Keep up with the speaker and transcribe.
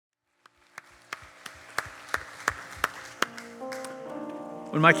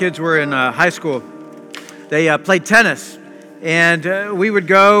When my kids were in high school, they played tennis. And we would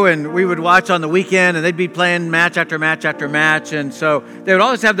go and we would watch on the weekend, and they'd be playing match after match after match. And so they would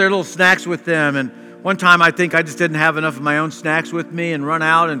always have their little snacks with them. And one time I think I just didn't have enough of my own snacks with me and run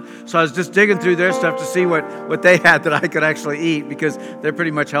out. And so I was just digging through their stuff to see what they had that I could actually eat, because they're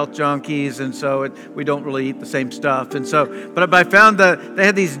pretty much health junkies. And so we don't really eat the same stuff. And so, but I found that they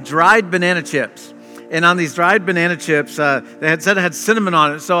had these dried banana chips. And on these dried banana chips, they had said it had cinnamon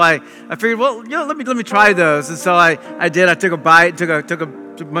on it. So I figured, well, let me try those. And so I did. I took a bite,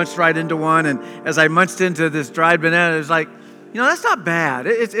 munched right into one. And as I munched into this dried banana, it was like, that's not bad.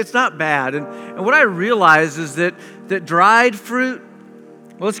 It's not bad. And what I realized is that dried fruit,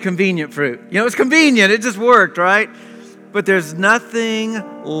 well, it's convenient fruit. It's convenient. It just worked, right? But there's nothing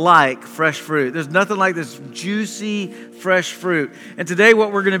like fresh fruit. There's nothing like this juicy, fresh fruit. And today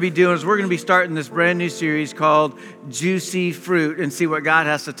what we're going to be doing is we're going to be starting this brand new series called Juicy Fruit and see what God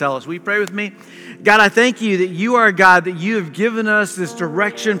has to tell us. Will you pray with me? God, I thank you that you are a God, that you have given us this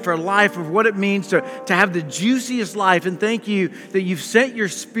direction for life of what it means to have the juiciest life. And thank you that you've sent your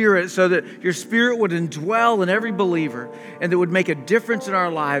Spirit so that your Spirit would indwell in every believer and that would make a difference in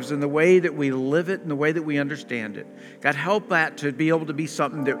our lives in the way that we live it and the way that we understand it. God, help that to be able to be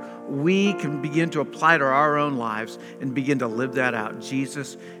something that we can begin to apply to our own lives and begin to live that out.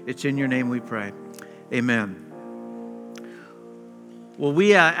 Jesus, it's in your name we pray. Amen. Well,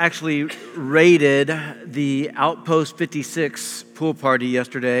 we actually raided the Outpost 56 pool party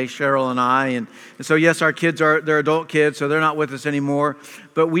yesterday, Cheryl and I. And so, yes, our kids they're adult kids, so they're not with us anymore.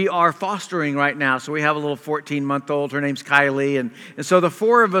 But we are fostering right now. So we have a little 14-month-old. Her name's Kylie. And so the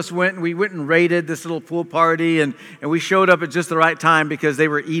four of us went and raided this little pool party. And we showed up at just the right time because they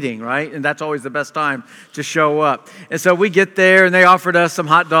were eating, right? And that's always the best time to show up. And so we get there, and they offered us some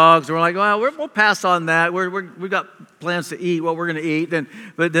hot dogs. And we're like, well, we'll pass on that. We've got plans to eat what we're going to eat.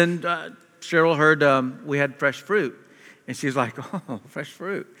 But then Cheryl heard we had fresh fruit. And she's like, oh, fresh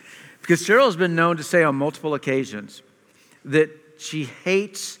fruit. Because Cheryl's been known to say on multiple occasions that she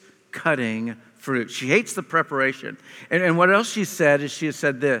hates cutting fruit. She hates the preparation. And what else she said is she has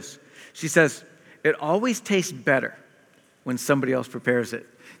said this. She says, it always tastes better when somebody else prepares it.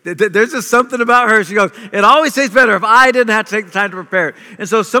 There's just something about her. She goes, it always tastes better if I didn't have to take the time to prepare it. And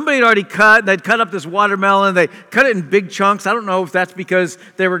so somebody had already they'd cut up this watermelon. They cut it in big chunks. I don't know if that's because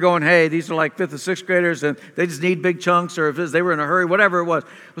they were going, hey, these are like 5th and 6th graders and they just need big chunks, or if they were in a hurry, whatever it was.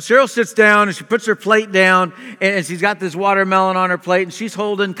 Well, Cheryl sits down and she puts her plate down and she's got this watermelon on her plate and she's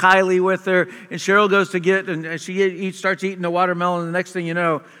holding Kylie with her. And Cheryl goes to get, and she starts eating the watermelon. And the next thing you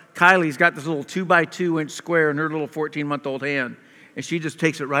know, Kylie's got this little 2x2 inch square in her little 14-month-old hand. And she just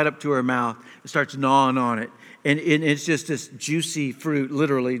takes it right up to her mouth and starts gnawing on it. And it's just this juicy fruit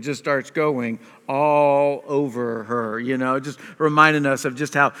literally just starts going all over her, just reminding us of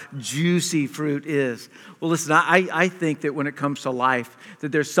just how juicy fruit is. Well, listen, I think that when it comes to life,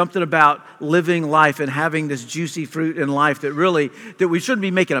 that there's something about living life and having this juicy fruit in life that we shouldn't be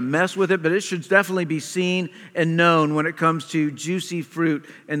making a mess with it, but it should definitely be seen and known when it comes to juicy fruit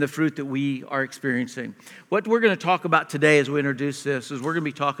and the fruit that we are experiencing. What we're going to talk about today as we introduce this is we're going to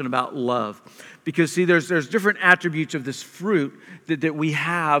be talking about love. Because, see, there's different attributes of this fruit that we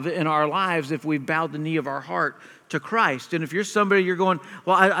have in our lives if we've bowed the knee of our heart to Christ. And if you're somebody, you're going,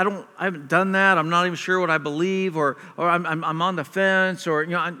 well, I haven't done that. I'm not even sure what I believe, or I'm on the fence, or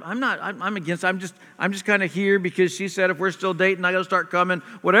I'm against. I'm just kind of here because she said if we're still dating, I got to start coming.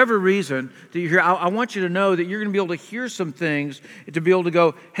 Whatever reason that you're here, I want you to know that you're going to be able to hear some things to be able to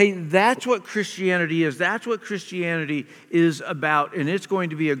go, hey, that's what Christianity is. That's what Christianity is about, and it's going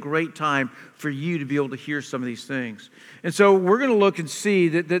to be a great time for you to be able to hear some of these things. And so we're going to look and see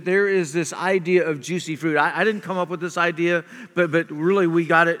that there is this idea of juicy fruit. I didn't come up with this idea, but really we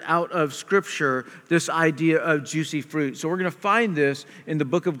got it out of Scripture, this idea of juicy fruit. So we're going to find this in the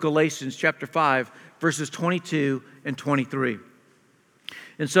book of Galatians chapter 5, verses 22 and 23.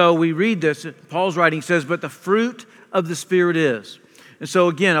 And so we read this, Paul's writing says, but the fruit of the Spirit is. And so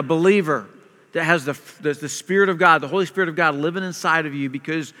again, a believer that has the Spirit of God, the Holy Spirit of God living inside of you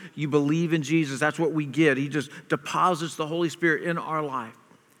because you believe in Jesus. That's what we get. He just deposits the Holy Spirit in our life.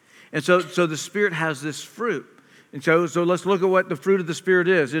 And so the Spirit has this fruit. And so let's look at what the fruit of the Spirit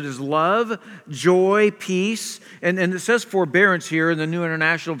is. It is love, joy, peace, and it says forbearance here in the New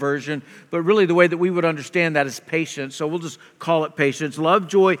International Version, but really the way that we would understand that is patience. So we'll just call it patience. Love,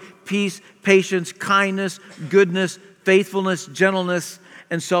 joy, peace, patience, kindness, goodness, faithfulness, gentleness,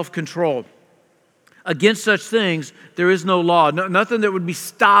 and self-control. Against such things, there is no law. Nothing that would be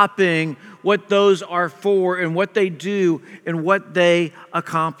stopping what those are for and what they do and what they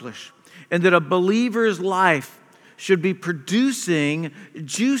accomplish. And that a believer's life should be producing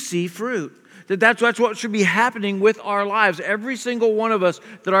juicy fruit. That's what should be happening with our lives. Every single one of us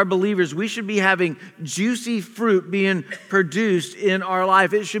that are believers, we should be having juicy fruit being produced in our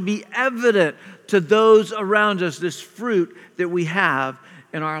life. It should be evident to those around us, this fruit that we have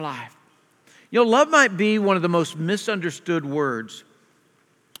in our life. You know, love might be one of the most misunderstood words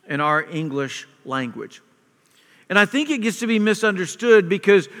in our English language. And I think it gets to be misunderstood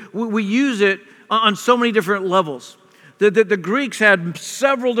because we use it on so many different levels. The Greeks had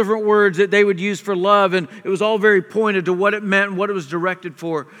several different words that they would use for love, and it was all very pointed to what it meant and what it was directed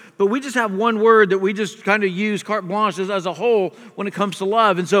for. But we just have one word that we just kind of use carte blanche as a whole when it comes to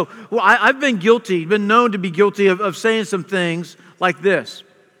love. And so I've been known to be guilty of saying some things like this,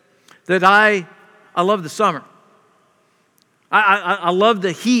 that I love the summer. I love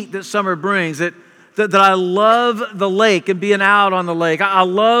the heat that summer brings, that I love the lake and being out on the lake. I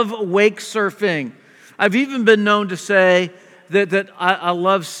love wake surfing. I've even been known to say that I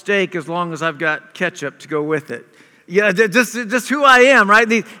love steak as long as I've got ketchup to go with it. Yeah, just who I am, right?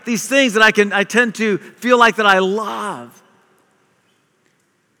 These things that I tend to feel like that I love.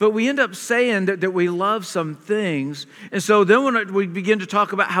 But we end up saying that we love some things. And so then when we begin to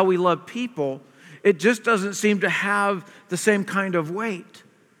talk about how we love people, it just doesn't seem to have the same kind of weight.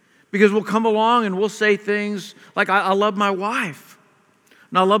 Because we'll come along and we'll say things like, I love my wife.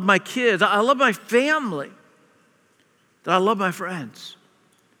 And I love my kids. I love my family. That I love my friends.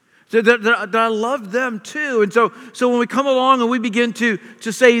 That I love them too. And so when we come along and we begin to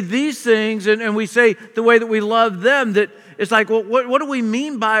say these things and we say the way that we love them, that it's like, well, what do we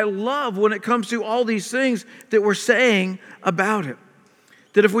mean by love when it comes to all these things that we're saying about it?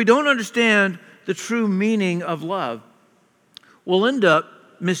 That if we don't understand the true meaning of love, we'll end up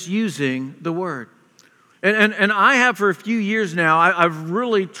misusing the word. And I have for a few years now, I've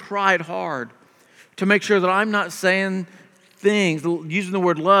really tried hard to make sure that I'm not saying things, using the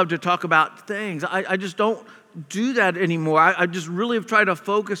word love to talk about things. I just don't do that anymore. I just really have tried to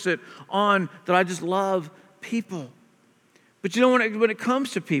focus it on that I just love people. But you know, when it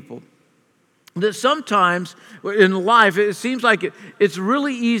comes to people, that sometimes in life, it seems like it's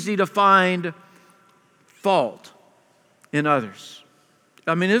really easy to find fault in others.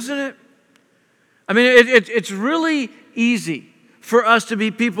 I mean, isn't it? I mean, it's really easy for us to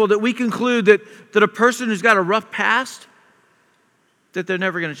be people that we conclude that a person who's got a rough past, that they're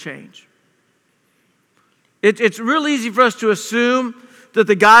never going to change. It's real easy for us to assume that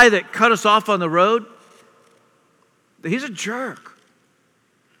the guy that cut us off on the road, that he's a jerk.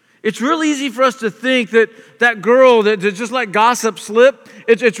 It's real easy for us to think that girl that just let gossip slip,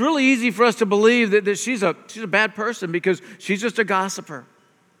 it's really easy for us to believe that she's a bad person because she's just a gossiper.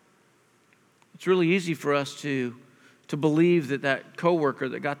 It's really easy for us to believe that coworker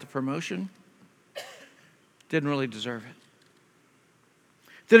that got the promotion didn't really deserve it.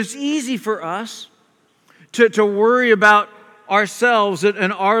 That it's easy for us to worry about ourselves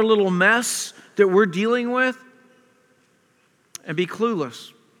and our little mess that we're dealing with and be clueless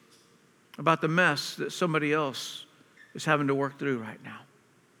about the mess that somebody else is having to work through right now.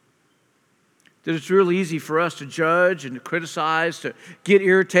 That it's really easy for us to judge and to criticize, to get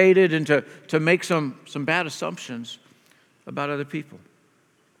irritated and to make some bad assumptions about other people.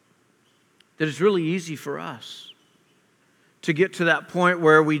 That it's really easy for us to get to that point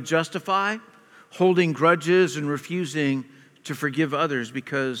where we justify holding grudges and refusing to forgive others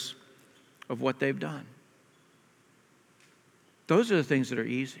because of what they've done. Those are the things that are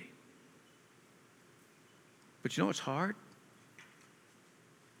easy. But you know what's hard?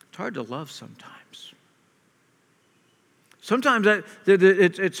 It's hard to love sometimes. Sometimes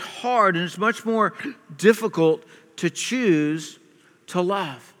it's hard and it's much more difficult to choose to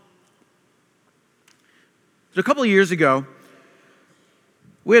love. A couple of years ago,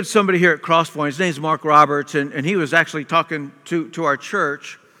 we had somebody here at Crosspoint. His name's Mark Roberts, and he was actually talking to our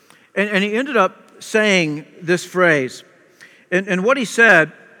church. And he ended up saying this phrase. And what he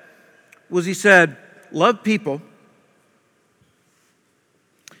said was, he said, love people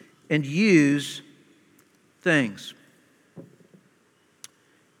and use things.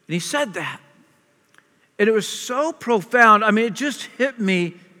 And he said that. And it was so profound. I mean, it just hit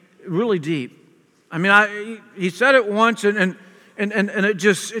me really deep. I mean, he said it once and it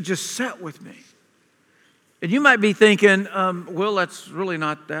just sat with me. And you might be thinking, Will, that's really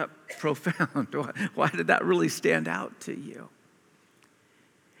not that profound. Why did that really stand out to you?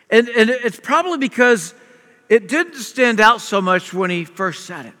 And it's probably because it didn't stand out so much when he first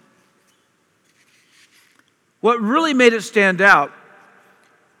said it. What really made it stand out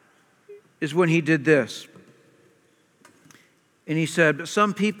is when he did this. And he said, but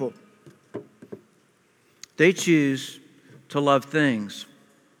some people, They choose to love things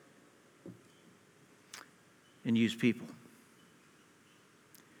and use people.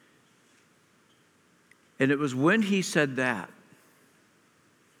 And it was when he said that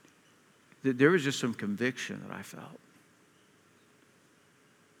there was just some conviction that I felt.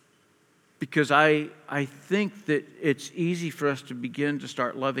 Because I think that it's easy for us to begin to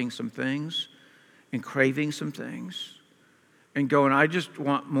start loving some things and craving some things and going, I just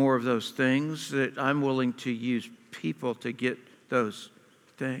want more of those things, that I'm willing to use people to get those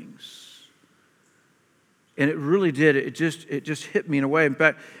things. And it really did. It just hit me in a way. In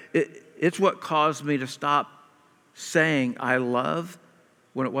fact, it's what caused me to stop saying I love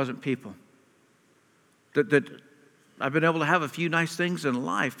when it wasn't people. That I've been able to have a few nice things in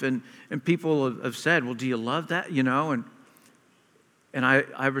life, and people have said, well, do you love that? You know, and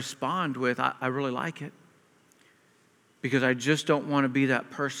I respond with, I really like it. Because I just don't want to be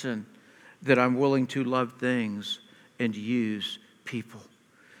that person that I'm willing to love things and use people.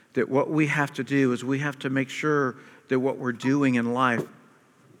 That what we have to do is we have to make sure that what we're doing in life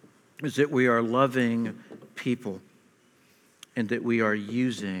is that we are loving people and that we are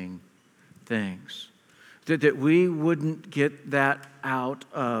using things. That we wouldn't get that out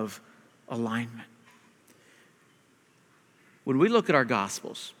of alignment. When we look at our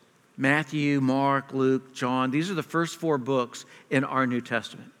Gospels, Matthew, Mark, Luke, John, these are the first 4 books in our New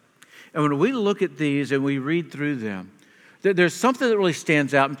Testament. And when we look at these and we read through them, there's something that really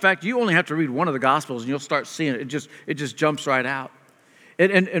stands out. In fact, you only have to read one of the Gospels and you'll start seeing it. It just jumps right out.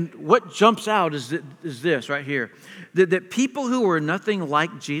 And what jumps out is this right here. That people who were nothing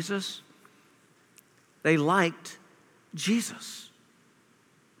like Jesus, they liked Jesus.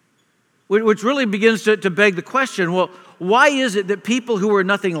 Which really begins to beg the question, well, why is it that people who were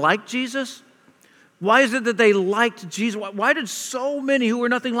nothing like Jesus, why is it that they liked Jesus? Why did so many who were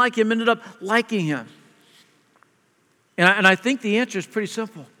nothing like him ended up liking him? And I think the answer is pretty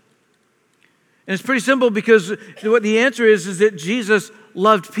simple. And it's pretty simple because what the answer is that Jesus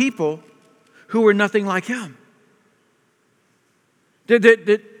loved people who were nothing like him.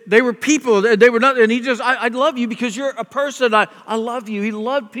 They were people, they were not, and he just, I love you because you're a person, I love you. He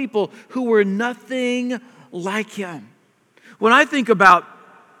loved people who were nothing like him. When I think about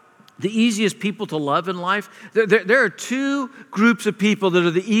the easiest people to love in life, there are 2 groups of people that are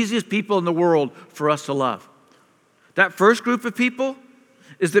the easiest people in the world for us to love. That first group of people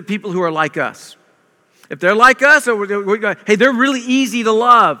is the people who are like us. If they're like us, hey, they're really easy to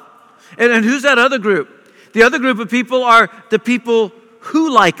love. And who's that other group? The other group of people are the people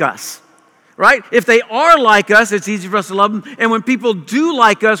who like us, right? If they are like us, it's easy for us to love them. And when people do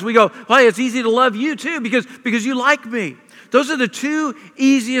like us, we go, hey, it's easy to love you too because you like me. Those are the 2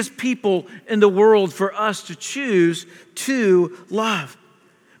 easiest people in the world for us to choose to love.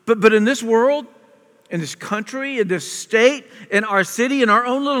 But in this world, in this country, in this state, in our city, in our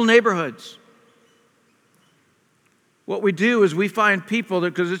own little neighborhoods, what we do is we find people,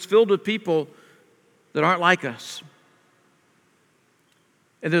 because it's filled with people that aren't like us.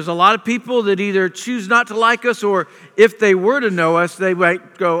 And there's a lot of people that either choose not to like us, or if they were to know us, they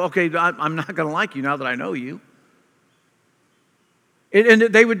might go, okay, I'm not going to like you now that I know you. And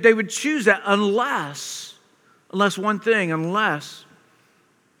they would choose that unless one thing, unless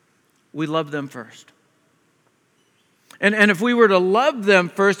we love them first. And if we were to love them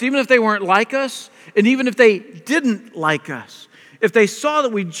first, even if they weren't like us, and even if they didn't like us, if they saw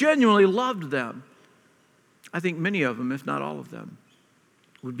that we genuinely loved them, I think many of them, if not all of them,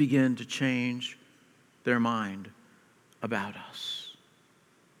 would begin to change their mind about us.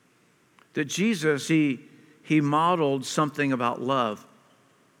 That Jesus, he modeled something about love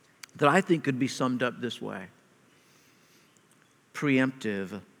that I think could be summed up this way: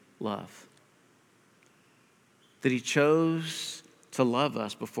 preemptive love. That he chose to love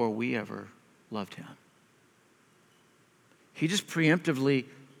us before we ever loved him. He just preemptively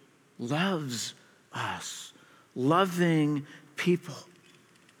loves us, loving people.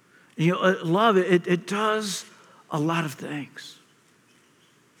 You know, love, it does a lot of things.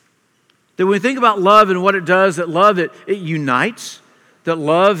 That when we think about love and what it does, that love, it unites. That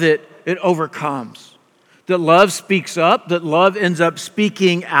love, it overcomes. That love speaks up. That love ends up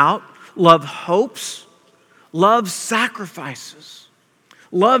speaking out. Love hopes. Love sacrifices.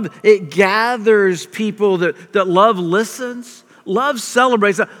 Love, it gathers people. That love listens. Love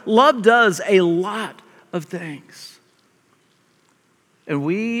celebrates. Love does a lot of things. And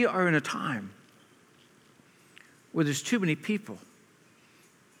we are in a time where there's too many people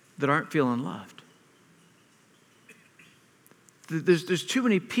that aren't feeling loved. There's too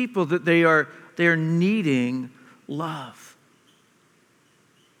many people that they are needing love.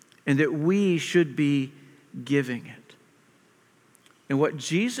 And that we should be giving it. And what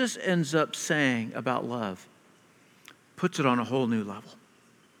Jesus ends up saying about love puts it on a whole new level.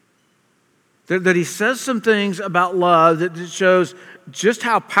 That he says some things about love that shows just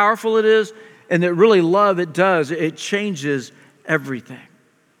how powerful it is, and that really love, it changes everything.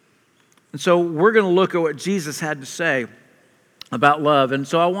 And so we're going to look at what Jesus had to say about love. And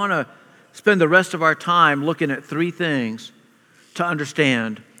so I want to spend the rest of our time looking at 3 things to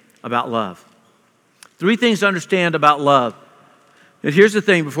understand about love. 3 things to understand about love. And here's the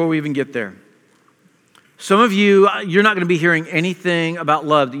thing before we even get there. Some of you, you're not going to be hearing anything about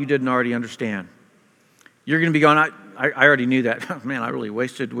love that you didn't already understand. You're going to be going, I already knew that. Man, I really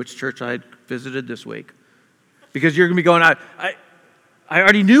wasted which church I visited this week. Because you're going to be going, I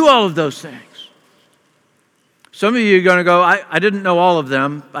already knew all of those things. Some of you are going to go, I didn't know all of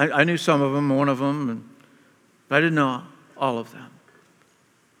them. I knew some of them, one of them, but I didn't know all of them.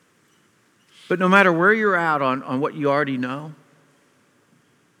 But no matter where you're at on what you already know,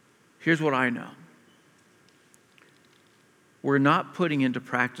 here's what I know. We're not putting into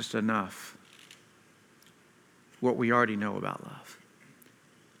practice enough what we already know about love.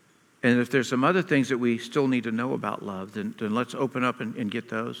 And if there's some other things that we still need to know about love, then let's open up and get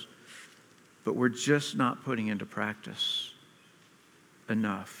those. But we're just not putting into practice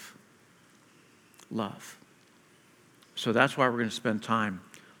enough love. So that's why we're going to spend time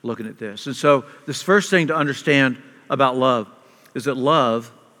looking at this. And so this first thing to understand about love is that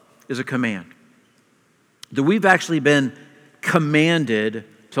love is a command. That we've actually been commanded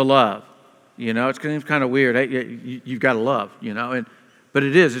to love. You know, it's kind of weird. Hey, you've got to love, you know. But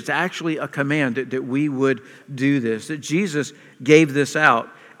it is. It's actually a command that we would do this. That Jesus gave this out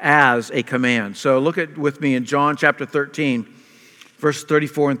as a command. So look at with me in John chapter 13, verse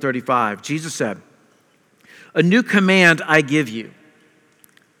 34 and 35. Jesus said, "A new command I give you.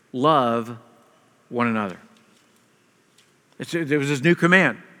 Love one another." There was this new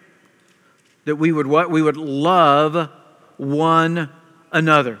command. That we would what? We would love one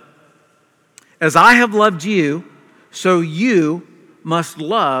another. As I have loved you, so you must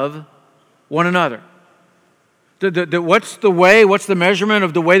love one another. What's the way, what's the measurement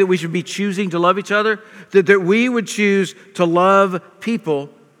of the way that we should be choosing to love each other? That we would choose to love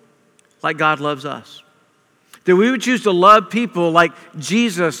people like God loves us. That we would choose to love people like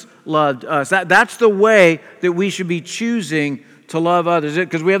Jesus loved us. That's the way that we should be choosing to love others.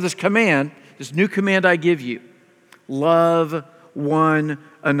 Because we have this command, this new command I give you. Love one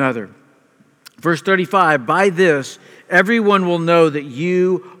another. Verse 35, "By this, everyone will know that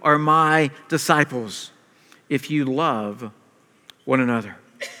you are my disciples, if you love one another."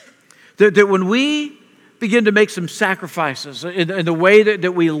 That when we begin to make some sacrifices in the way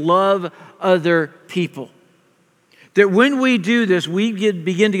that we love other people, that when we do this, we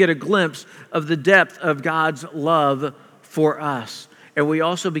begin to get a glimpse of the depth of God's love for us. And we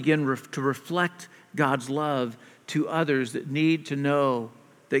also begin to reflect God's love to others that need to know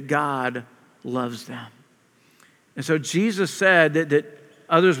that God loves them. And so Jesus said that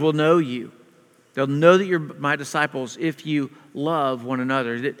others will know you. They'll know that you're my disciples if you love one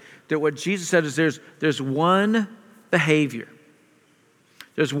another. That what Jesus said is there's one behavior.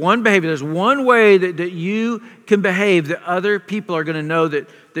 There's one behavior. There's one way that you can behave that other people are going to know that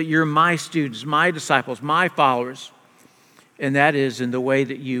you're my students, my disciples, my followers. And that is in the way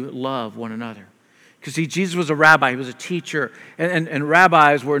that you love one another. Because see, Jesus was a rabbi, he was a teacher, and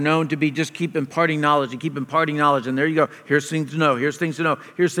rabbis were known to be just keep imparting knowledge and keep imparting knowledge. And there you go, here's things to know, here's things to know,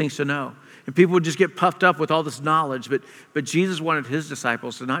 here's things to know. And people would just get puffed up with all this knowledge, but Jesus wanted his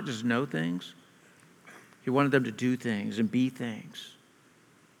disciples to not just know things, he wanted them to do things and be things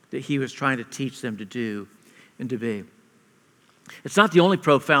that he was trying to teach them to do and to be. It's not the only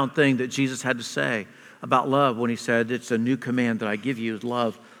profound thing that Jesus had to say about love when he said, "It's a new command that I give you, is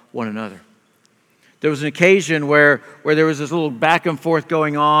love one another." There was an occasion where there was this little back and forth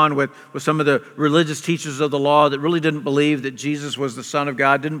going on with some of the religious teachers of the law that really didn't believe that Jesus was the Son of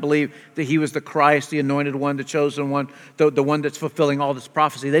God, didn't believe that he was the Christ, the anointed one, the chosen one, the one that's fulfilling all this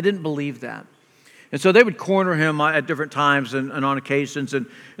prophecy. They didn't believe that. And so they would corner him at different times and on occasions. And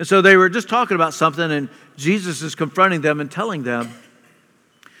so they were just talking about something, and Jesus is confronting them and telling them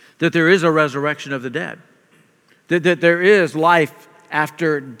that there is a resurrection of the dead, that there is life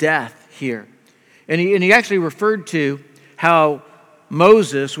after death here. And he actually referred to how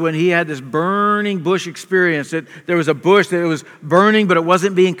Moses, when he had this burning bush experience, that there was a bush that was burning, but it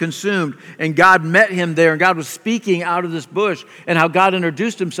wasn't being consumed. And God met him there, and God was speaking out of this bush, and how God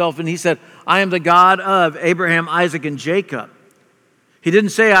introduced himself, and he said, "I am the God of Abraham, Isaac, and Jacob." He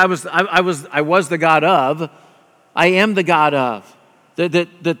didn't say I was the God of. I am the God of.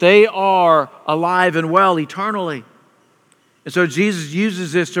 that they are alive and well eternally. And so Jesus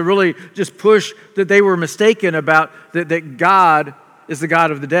uses this to really just push that they were mistaken about that God is the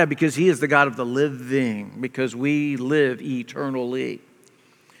God of the dead, because he is the God of the living, because we live eternally.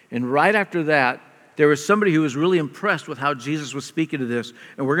 And right after that, there was somebody who was really impressed with how Jesus was speaking to this.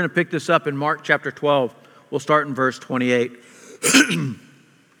 And we're going to pick this up in Mark chapter 12. We'll start in verse 28. It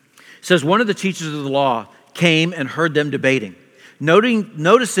says, one of the teachers of the law came and heard them debating.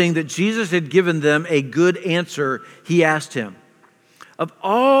 Noticing that Jesus had given them a good answer, he asked him, of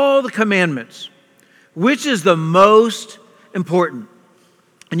all the commandments, which is the most important?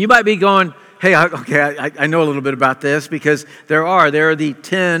 And you might be going, hey, I know a little bit about this, because there are the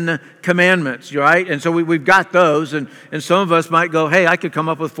 10 commandments, right? And so we've got those, and some of us might go, hey, I could come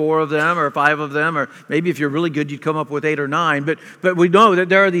up with 4 of them or 5 of them, or maybe if you're really good, you'd come up with 8 or 9. But we know that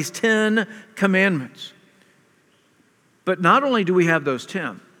there are these 10 commandments. But not only do we have those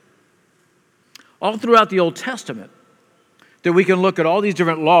 10, all throughout the Old Testament, that we can look at all these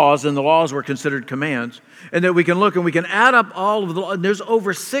different laws, and the laws were considered commands, and that we can look and we can add up all of the laws. There's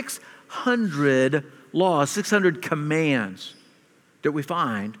over 600 laws, 600 commands that we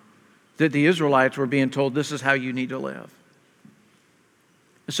find that the Israelites were being told, this is how you need to live.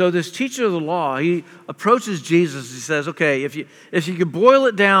 So this teacher of the law, he approaches Jesus. He says, okay, if you could boil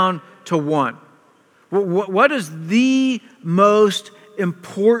it down to one, what is the most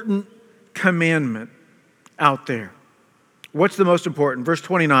important commandment out there? What's the most important? Verse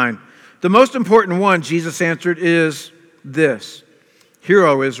 29. The most important one, Jesus answered, is this. Hear,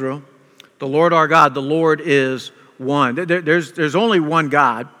 O Israel, the Lord our God, the Lord is one. There's only one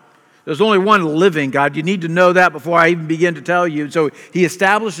God. There's only one living God. You need to know that before I even begin to tell you. So he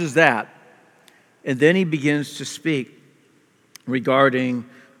establishes that. And then he begins to speak regarding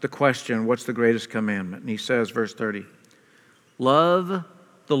the question, what's the greatest commandment? And he says, verse 30, love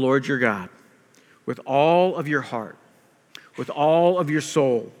the Lord your God with all of your heart, with all of your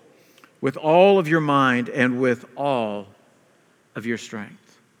soul, with all of your mind, and with all of your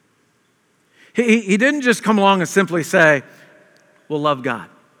strength. He didn't just come along and simply say, well, love God.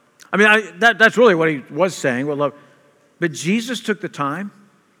 I mean, that's really what he was saying. Well, love. But Jesus took the time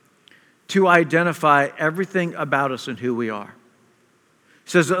to identify everything about us and who we are. He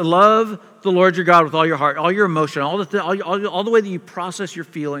says, love the Lord your God with all your heart, all your emotion, all the way that you process your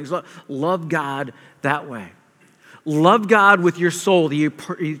feelings. Love God that way. Love God with your soul, the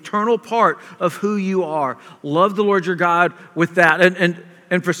eternal part of who you are. Love the Lord your God with that.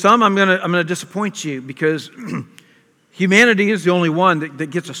 And for some, I'm gonna disappoint you, because humanity is the only one that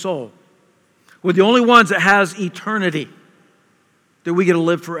gets a soul. We're the only ones that has eternity, that we get to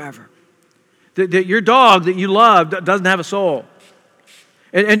live forever. That your dog that you love doesn't have a soul.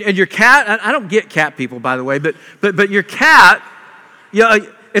 And your cat, I don't get cat people, by the way, but your cat,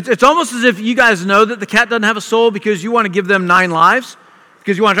 it's almost as if you guys know that the cat doesn't have a soul because you want to give them 9 lives,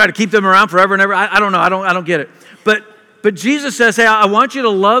 because you want to try to keep them around forever and ever. I don't know. I don't get it. But Jesus says, hey, I want you to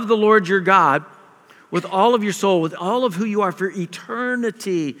love the Lord your God with all of your soul, with all of who you are for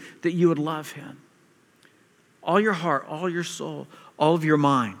eternity, that you would love him. All your heart, all your soul, all of your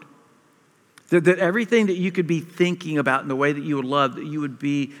mind. That everything that you could be thinking about in the way that you would love, that you would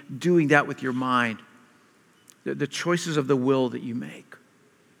be doing that with your mind. The choices of the will that you make.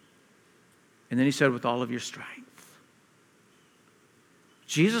 And then he said, with all of your strength.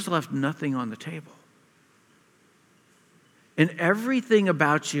 Jesus left nothing on the table. And everything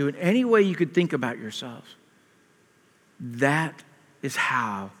about you, in any way you could think about yourselves, that is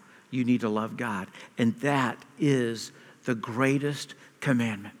how you need to love God. And that is the greatest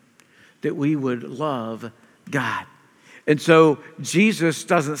commandment, that we would love God. And so Jesus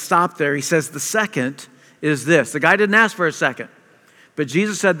doesn't stop there. He says the second is this. The guy didn't ask for a second, but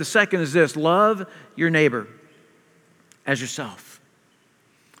Jesus said the second is this: love your neighbor as yourself.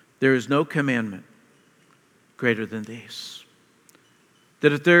 There is no commandment greater than these.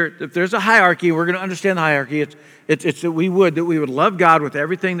 That if there's a hierarchy, we're going to understand the hierarchy. It's that we would love God with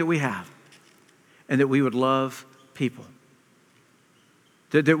everything that we have, and that we would love people.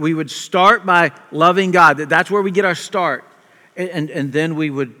 That we would start by loving God. That's where we get our start. And then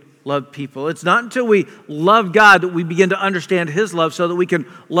we would love people. It's not until we love God that we begin to understand his love, so that we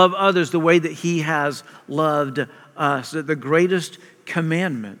can love others the way that he has loved us. That the greatest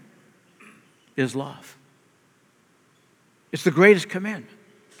commandment is love. It's the greatest commandment,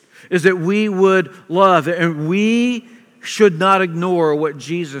 is that we would love. And we should not ignore what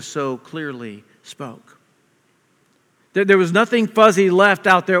Jesus so clearly spoke. There was nothing fuzzy left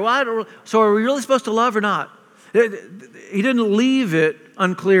out there. Well, so are we really supposed to love or not? He didn't leave it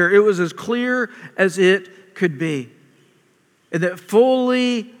unclear. It was as clear as it could be. And that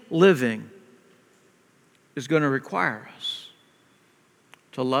fully living is going to require us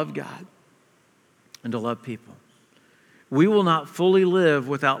to love God and to love people. We will not fully live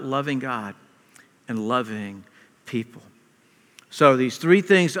without loving God and loving people. So these three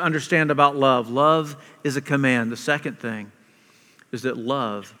things to understand about love. Love is a command. The second thing is that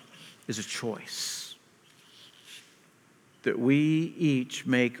love is a choice. That we each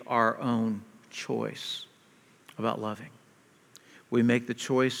make our own choice about loving. We make the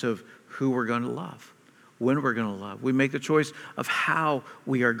choice of who we're going to love, when we're going to love. We make the choice of how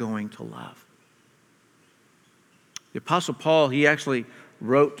we are going to love. The Apostle Paul, he actually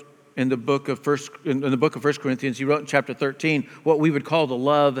wrote in the book of 1 Corinthians, he wrote in chapter 13 what we would call the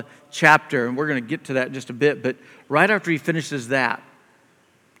love chapter, and we're going to get to that in just a bit. But right after he finishes that,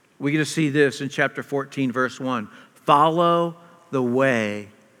 we get to see this in chapter 14, verse 1. Follow the way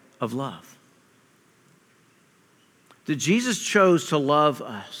of love. That Jesus chose to love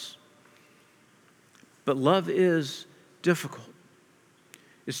us. But love is difficult.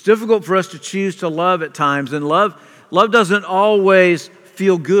 It's difficult for us to choose to love at times, and love doesn't always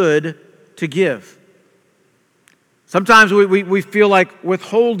feel good to give. Sometimes we feel like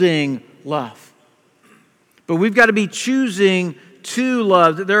withholding love. But we've got to be choosing to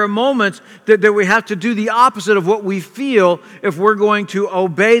love. There are moments that we have to do the opposite of what we feel if we're going to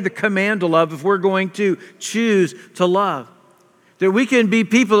obey the command to love, if we're going to choose to love. That we can be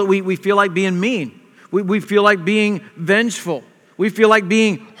people that we feel like being mean. We feel like being vengeful. We feel like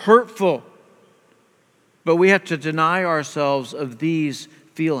being hurtful. But we have to deny ourselves of these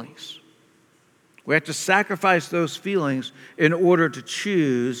feelings. We have to sacrifice those feelings in order to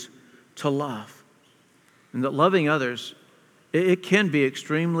choose to love. And that loving others, it can be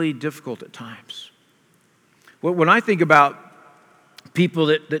extremely difficult at times. When I think about people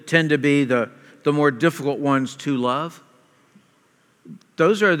that tend to be the more difficult ones to love,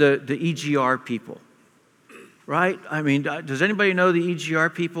 those are the EGR people, right? I mean, does anybody know the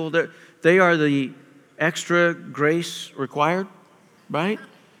EGR people? They are the extra grace required, right?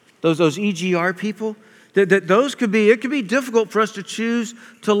 Those EGR people, it could be difficult for us to choose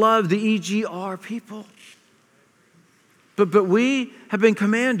to love the EGR people. But we have been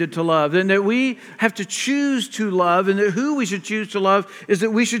commanded to love, and that we have to choose to love, and that who we should choose to love is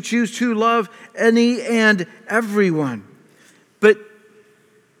that we should choose to love any and everyone. But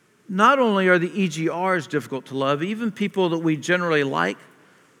not only are the EGRs difficult to love, even people that we generally like,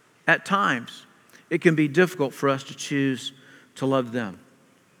 at times, it can be difficult for us to choose to love them.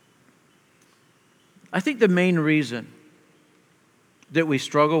 I think the main reason that we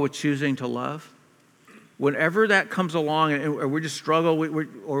struggle with choosing to love, whenever that comes along and we just struggle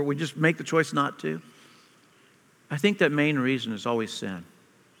or we just make the choice not to, I think that main reason is always sin.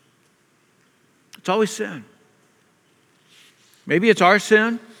 It's always sin. Maybe it's our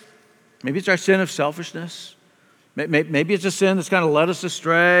sin. Maybe it's our sin of selfishness. Maybe it's a sin that's kind of led us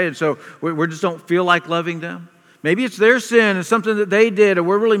astray, and so we just don't feel like loving them. Maybe it's their sin and something that they did, and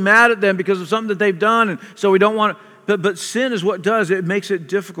we're really mad at them because of something that they've done, and so we don't want to. But sin is what does. It makes it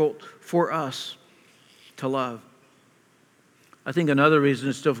difficult for us to love. I think another reason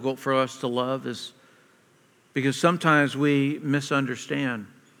it's difficult for us to love is because sometimes we misunderstand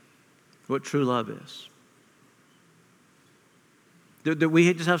what true love is. That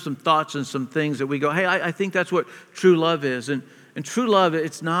we just have some thoughts and some things that we go, hey, I think that's what true love is. And true love,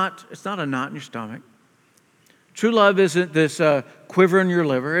 it's not a knot in your stomach. True love isn't this quiver in your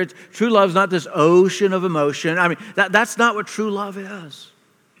liver. True love is not this ocean of emotion. I mean, that's not what true love is.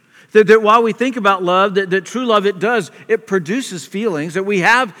 That while we think about love, that true love, it produces feelings, that we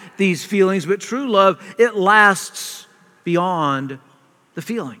have these feelings, but true love, it lasts beyond the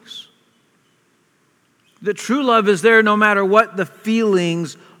feelings. That true love is there no matter what the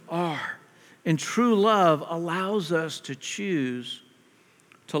feelings are. And true love allows us to choose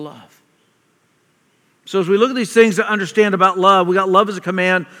to love. So as we look at these things to understand about love, we got love as a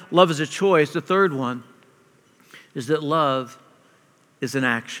command, love as a choice. The third one is that love is an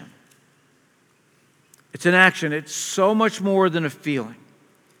action. It's an action. It's so much more than a feeling,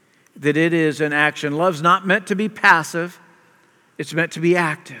 that it is an action. Love's not meant to be passive. It's meant to be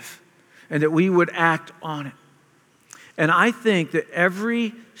active, and that we would act on it. And I think that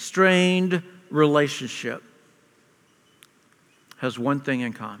every strained relationship has one thing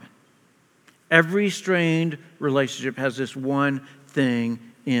in common. Every strained relationship has this one thing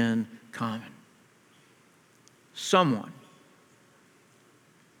in common. Someone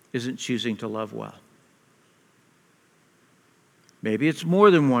isn't choosing to love well. Maybe it's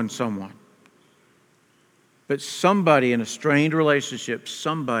more than one someone. But somebody in a strained relationship,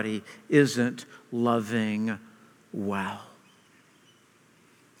 somebody isn't loving well.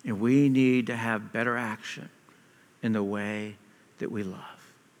 And we need to have better action in the way that we love.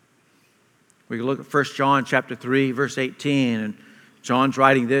 We can look at 1 John chapter 3, verse 18, and John's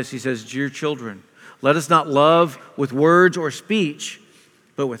writing this. He says, "Dear children, let us not love with words or speech,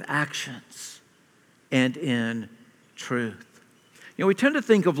 but with actions and in truth." You know, we tend to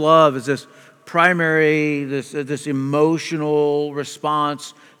think of love as this primary, this emotional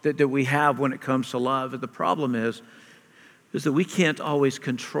response that we have when it comes to love. And the problem is that we can't always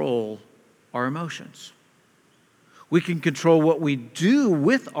control our emotions. We can control what we do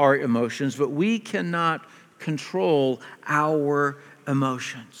with our emotions, but we cannot control our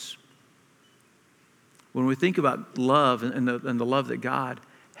emotions. When we think about love and the love that God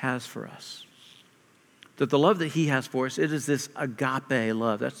has for us, that the love that He has for us, it is this agape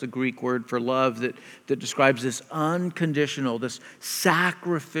love. That's the Greek word for love that describes this unconditional, this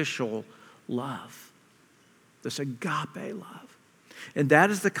sacrificial love. This agape love. And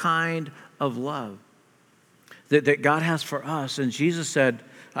that is the kind of love that God has for us. And Jesus said,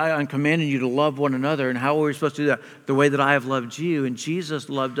 "I'm commanding you to love one another." And how are we supposed to do that? The way that I have loved you. And Jesus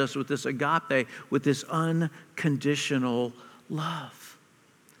loved us with this agape, with this unconditional love.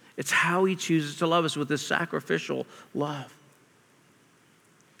 It's how He chooses to love us, with this sacrificial love.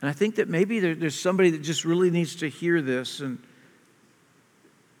 And I think that maybe there's somebody that just really needs to hear this and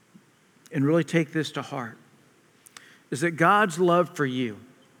really take this to heart. Is that God's love for you,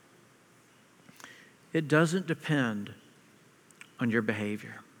 it doesn't depend on your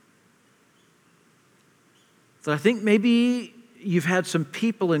behavior. So I think maybe you've had some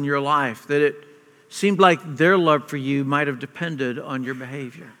people in your life that it seemed like their love for you might have depended on your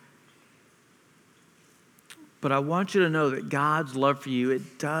behavior. But I want you to know that God's love for you,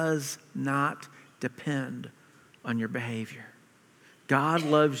 it does not depend on your behavior. God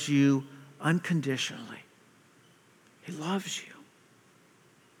loves you unconditionally. He loves you.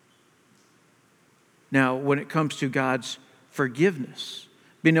 Now, when it comes to God's forgiveness,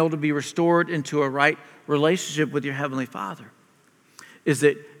 being able to be restored into a right relationship with your Heavenly Father, is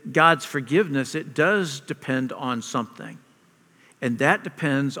that God's forgiveness, it does depend on something. And that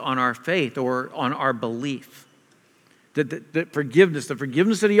depends on our faith or on our belief. That forgiveness, the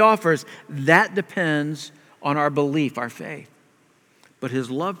forgiveness that He offers, that depends on our belief, our faith. But His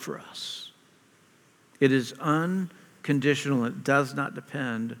love for us, it is unconditional. It does not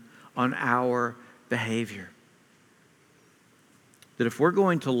depend on our behavior. That if we're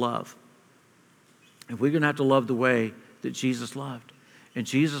going to love, if we're going to have to love the way that Jesus loved, and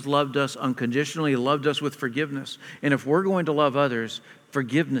Jesus loved us unconditionally, He loved us with forgiveness. And if we're going to love others,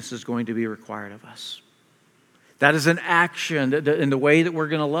 forgiveness is going to be required of us. That is an action in the way that we're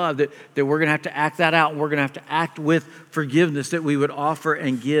going to love, that we're going to have to act that out. We're going to have to act with forgiveness, that we would offer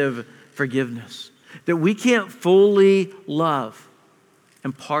and give forgiveness. That we can't fully love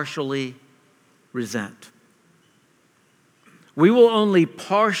and partially resent. We will only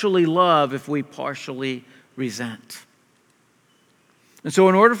partially love if we partially resent. And so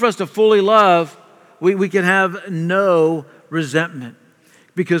in order for us to fully love, we can have no resentment.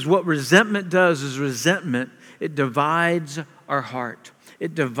 Because what resentment does is it divides our heart.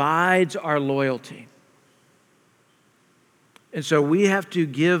 It divides our loyalty. And so we have to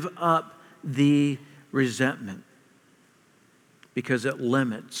give up the resentment because it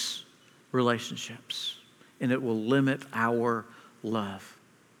limits relationships and it will limit our love.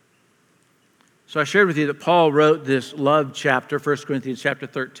 So I shared with you that Paul wrote this love chapter, 1 Corinthians chapter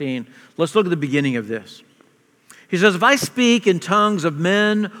 13. Let's look at the beginning of this. He says, "If I speak in tongues of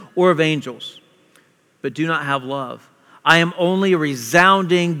men or of angels, but do not have love, I am only a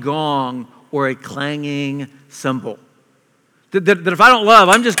resounding gong or a clanging cymbal." That if I don't love,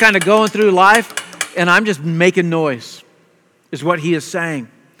 I'm just kind of going through life and I'm just making noise, is what he is saying.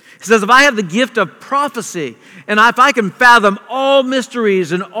 He says, if I have the gift of prophecy, and if I can fathom all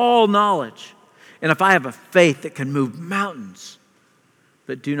mysteries and all knowledge, and if I have a faith that can move mountains,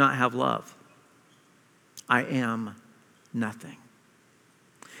 but do not have love, I am nothing.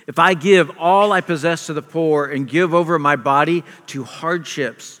 If I give all I possess to the poor and give over my body to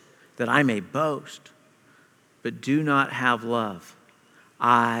hardships that I may boast, but do not have love,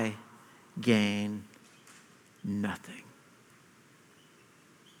 I gain nothing.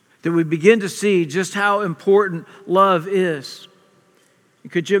 That we begin to see just how important love is.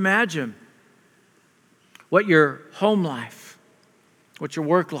 Could you imagine what your home life, what your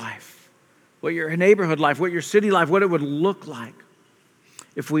work life, what your neighborhood life, what your city life, what it would look like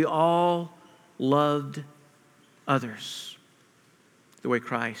if we all loved others the way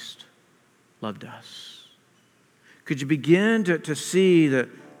Christ loved us? Could you begin to see the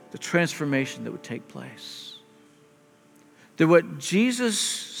transformation that would take place? That what Jesus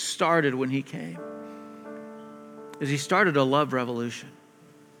started when he came is he started a love revolution.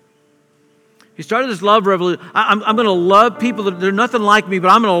 He started this love revolution. I'm going to love people that they're nothing like me,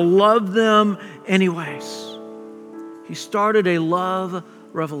 but I'm going to love them anyways. He started a love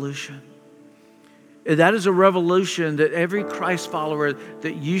revolution. And that is a revolution that every Christ follower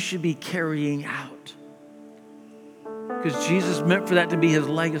that you should be carrying out. Because Jesus meant for that to be his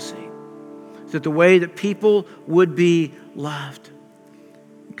legacy. That the way that people would be loved.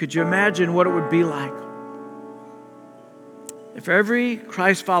 Could you imagine what it would be like if every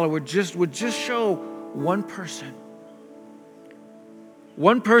Christ follower would just show one person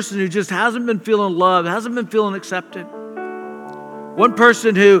who just hasn't been feeling loved, hasn't been feeling accepted. One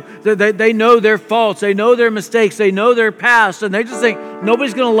person who they know their faults, they know their mistakes, they know their past, and they just think,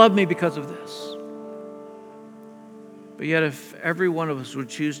 nobody's going to love me because of this. But yet if every one of us would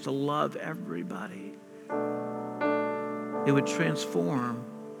choose to love everybody, it would transform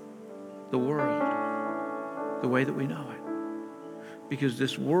the world the way that we know it. Because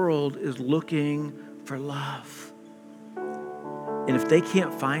this world is looking for love. And if they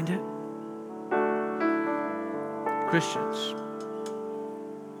can't find it,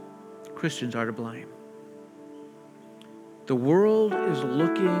 Christians are to blame. The world is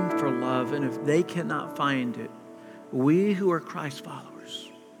looking for love, and if they cannot find it, we who are Christ followers,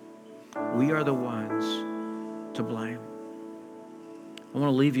 we are the ones to blame. I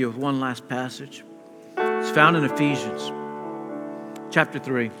want to leave you with one last passage. It's found in Ephesians chapter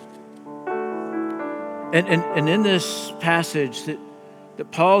 3. And in this passage that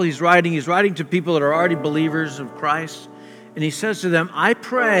Paul, he's writing to people that are already believers of Christ. And he says to them, I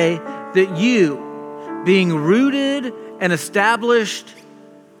pray that you, being rooted and established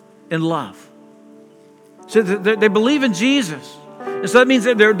in love. So they believe in Jesus. And so that means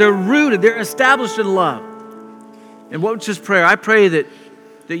that they're rooted, they're established in love. And what's his prayer? I pray that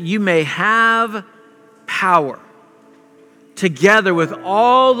you may have power together with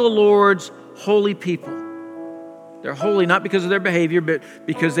all the Lord's holy people. They're holy not because of their behavior, but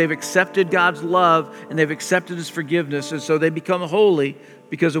because they've accepted God's love and they've accepted his forgiveness. And so they become holy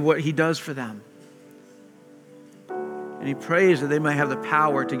because of what he does for them. And he prays that they may have the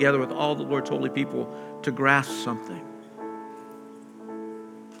power together with all the Lord's holy people to grasp something.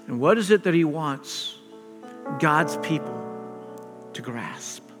 And what is it that he wants God's people to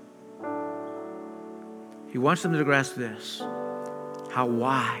grasp? He wants them to grasp this: how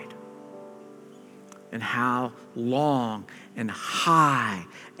wide and how long and high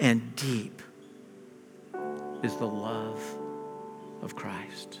and deep is the love of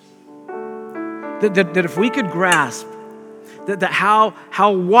Christ. That if we could grasp that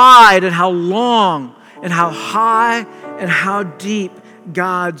how wide and how long and how high and how deep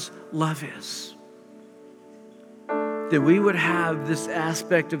God's love is, that we would have this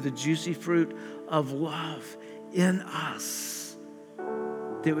aspect of the juicy fruit of love in us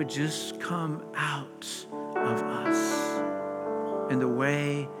that would just come out of us in the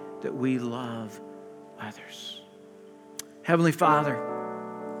way that we love others. Heavenly Father,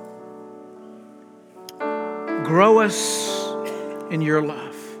 grow us in your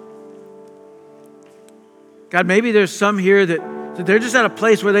love. God, maybe there's some here that they're just at a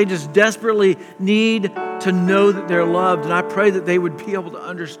place where they just desperately need to know that they're loved. And I pray that they would be able to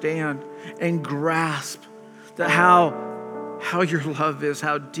understand and grasp that how your love is,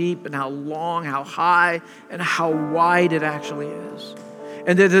 how deep and how long, how high and how wide it actually is.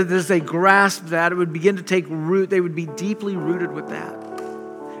 And that as they grasp that, it would begin to take root. They would be deeply rooted with that.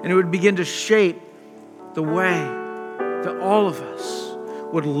 And it would begin to shape the way that all of us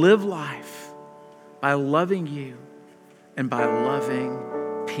would live life by loving you and by loving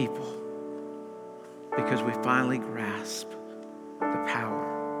people, because we finally grasp the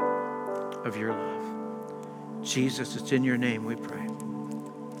power of your love. Jesus, it's in your name we pray.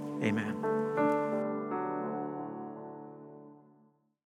 Amen.